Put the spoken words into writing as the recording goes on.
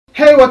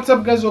Hey, what's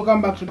up guys, welcome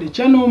back to the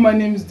channel. My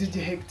name is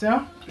DJ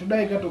Hector.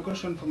 Today I got a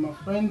question from a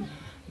friend.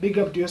 Big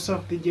up to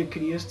yourself, DJ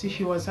Curiosity.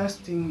 He was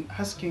asking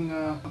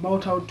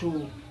about how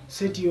to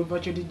set your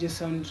virtual DJ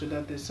sound so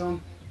that the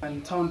sound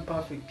can sound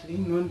perfectly,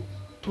 not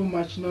too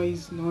much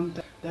noise,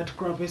 not that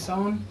crappy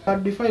sound.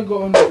 But before I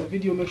go on with the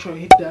video, make sure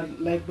you hit that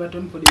like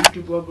button for the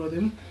YouTube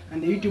algorithm,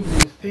 and the YouTube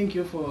will thank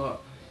you for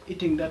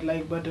hitting that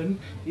like button.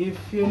 If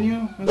you're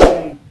new, make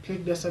sure you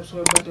click the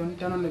subscribe button,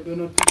 turn on the bell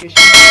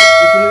notification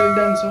if you've already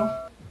done so.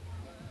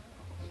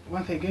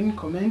 Once again,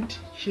 comment,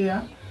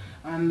 share,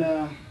 and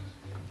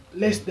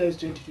let's dive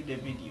straight into the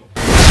video.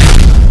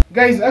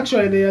 Guys,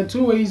 actually there are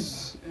two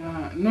ways,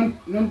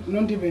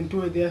 not even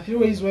two ways, there are three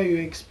ways why you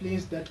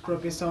experience that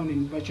crappy sound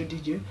in virtual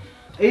DJ.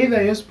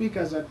 Either your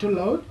speakers are too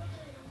loud,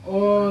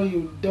 or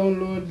you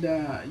download,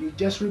 you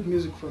just rip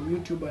music from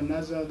YouTube and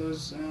those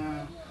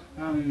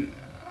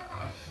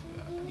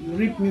you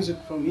rip music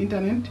from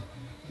internet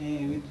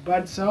with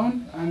bad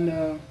sound,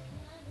 and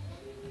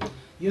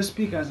your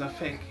speakers are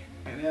fake.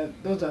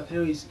 Those are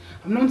theories.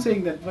 I'm not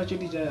saying that virtual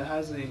DJ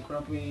has a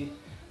crappy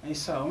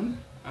sound.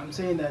 I'm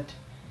saying that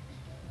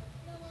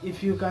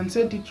if you can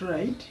set it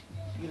right,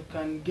 you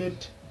can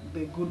get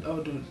the good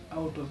out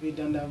of it,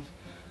 and I've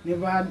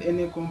never had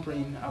any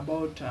complaint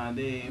about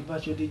the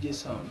virtual DJ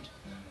sound.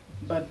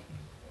 But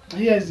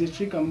here's the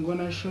trick I'm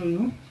gonna show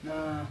you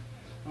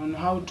on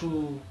how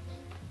to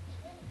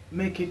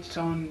make it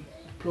sound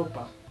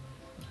proper.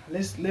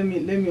 Let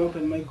me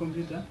open my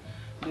computer,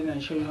 then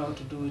I'll show you how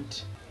to do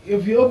it.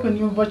 If you open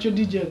your virtual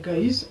DJ,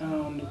 guys,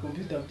 on the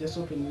computer, I've just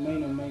opened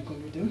mine on my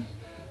computer.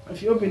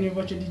 If you open your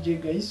virtual DJ,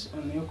 guys,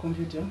 on your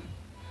computer,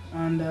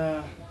 and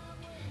you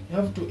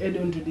have to add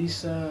on to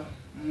this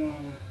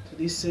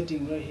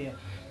setting right here,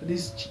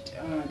 this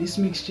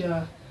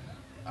mixture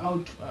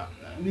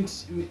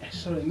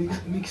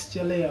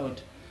mixture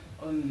layout.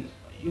 On,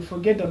 you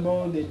forget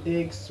about the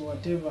decks,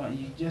 whatever,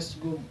 you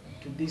just go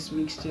to this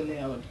mixture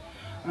layout,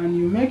 and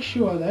you make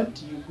sure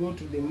that you go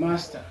to the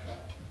master,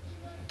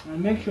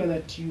 and make sure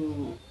that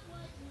you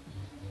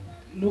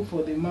look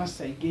for the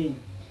master again,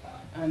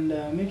 and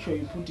make sure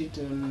you put it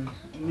on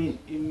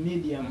in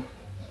medium,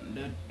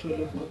 the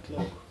 12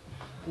 o'clock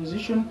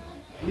position.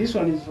 This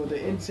one is for the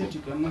headset.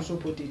 You can also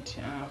put it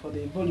for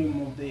the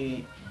volume of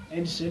the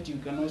headset. You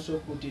can also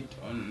put it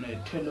on the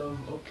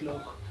 12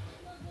 o'clock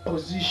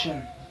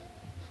position,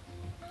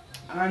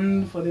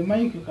 and for the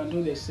mic you can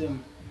do the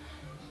same.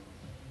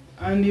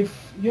 And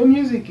if your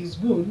music is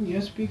good,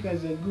 your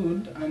speakers are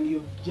good, and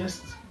you've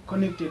just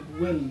connected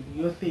well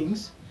your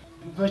things,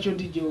 virtual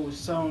DJ will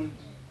sound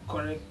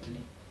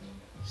correctly.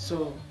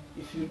 So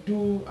if you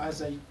do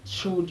as I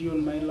showed you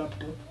on my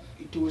laptop,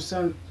 it will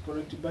sound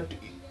correct. But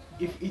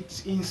if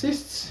it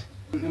insists,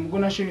 I'm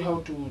gonna show you how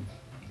to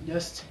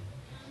just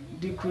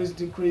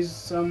decrease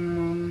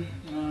some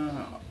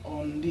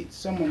on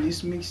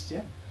this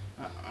mixture,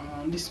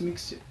 on this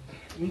mixer.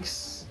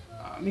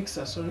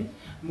 Sorry,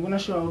 I'm gonna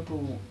show how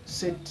to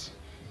set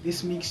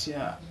this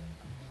mixture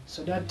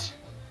so that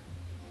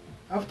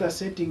after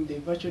setting the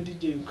virtual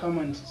DJ, you come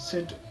and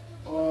set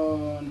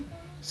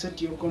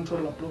your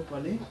controller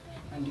properly,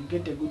 and you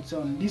get a good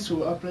sound. This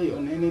will apply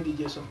on any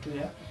DJ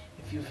software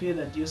if you feel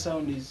that your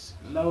sound is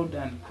loud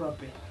and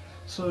crappy.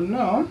 So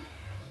now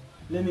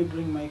let me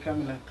bring my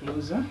camera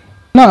closer.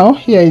 Now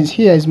here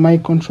is my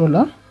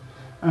controller.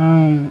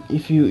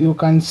 If you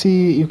can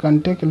see, you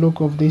can take a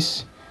look of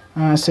this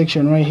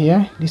section right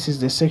here. This is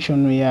the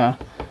section we are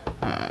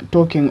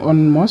talking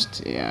on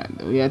most,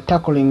 we are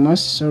tackling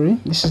most. Sorry,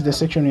 this is the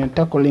section we are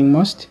tackling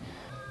most.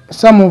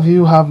 Some of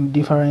you have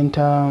different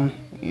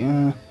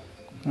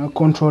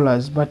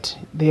controllers, but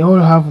they all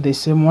have the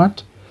same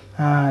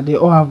they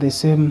all have the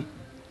same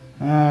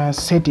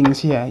settings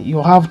here.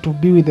 You have to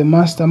be with the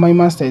master. My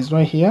master is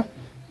right here.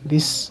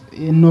 This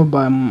knob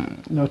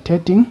I'm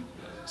rotating.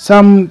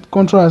 Some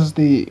controllers,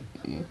 the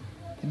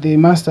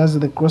masters,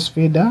 the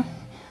crossfader.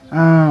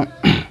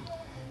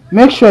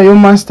 Make sure your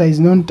master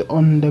is not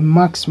on the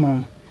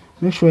maximum.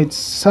 Make sure it's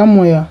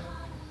somewhere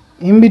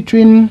in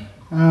between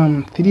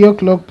 3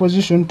 o'clock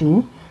position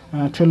to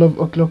 12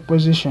 o'clock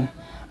position.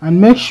 And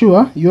make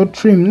sure your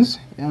trims,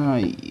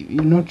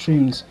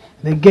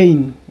 the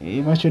gain,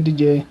 virtual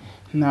DJ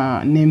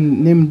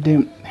named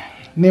them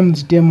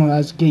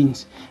as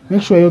gains.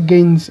 Make sure your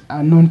gains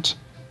are not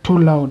too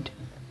loud,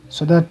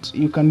 so that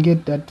you can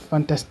get that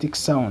fantastic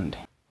sound.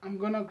 I'm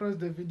gonna close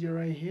the video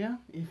right here.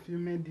 If you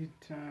made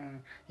it,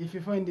 if you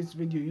find this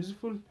video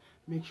useful,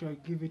 make sure you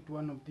give it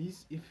one of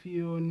these. If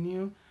you're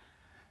new,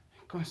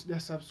 consider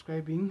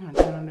subscribing and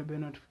turn on the bell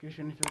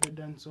notification if you've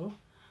done so.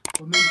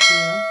 Comment,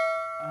 share,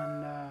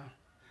 and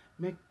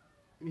make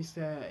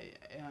Mr.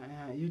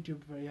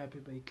 YouTube very happy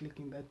by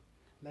clicking that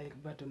like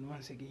button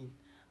once again.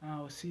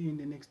 I'll see you in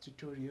the next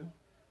tutorial.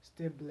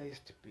 Stay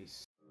blessed.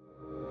 Peace.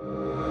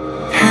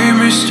 Hey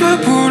Mr.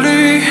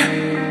 Bully,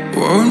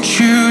 won't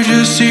you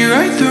just see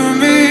right through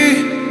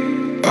me?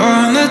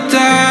 On the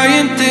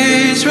dying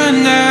days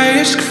when I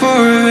ask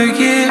for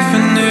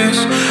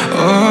forgiveness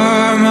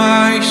or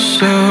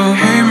myself.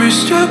 Hey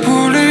Mr.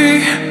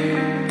 Bully,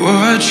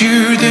 What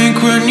you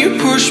think when you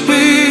push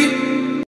me?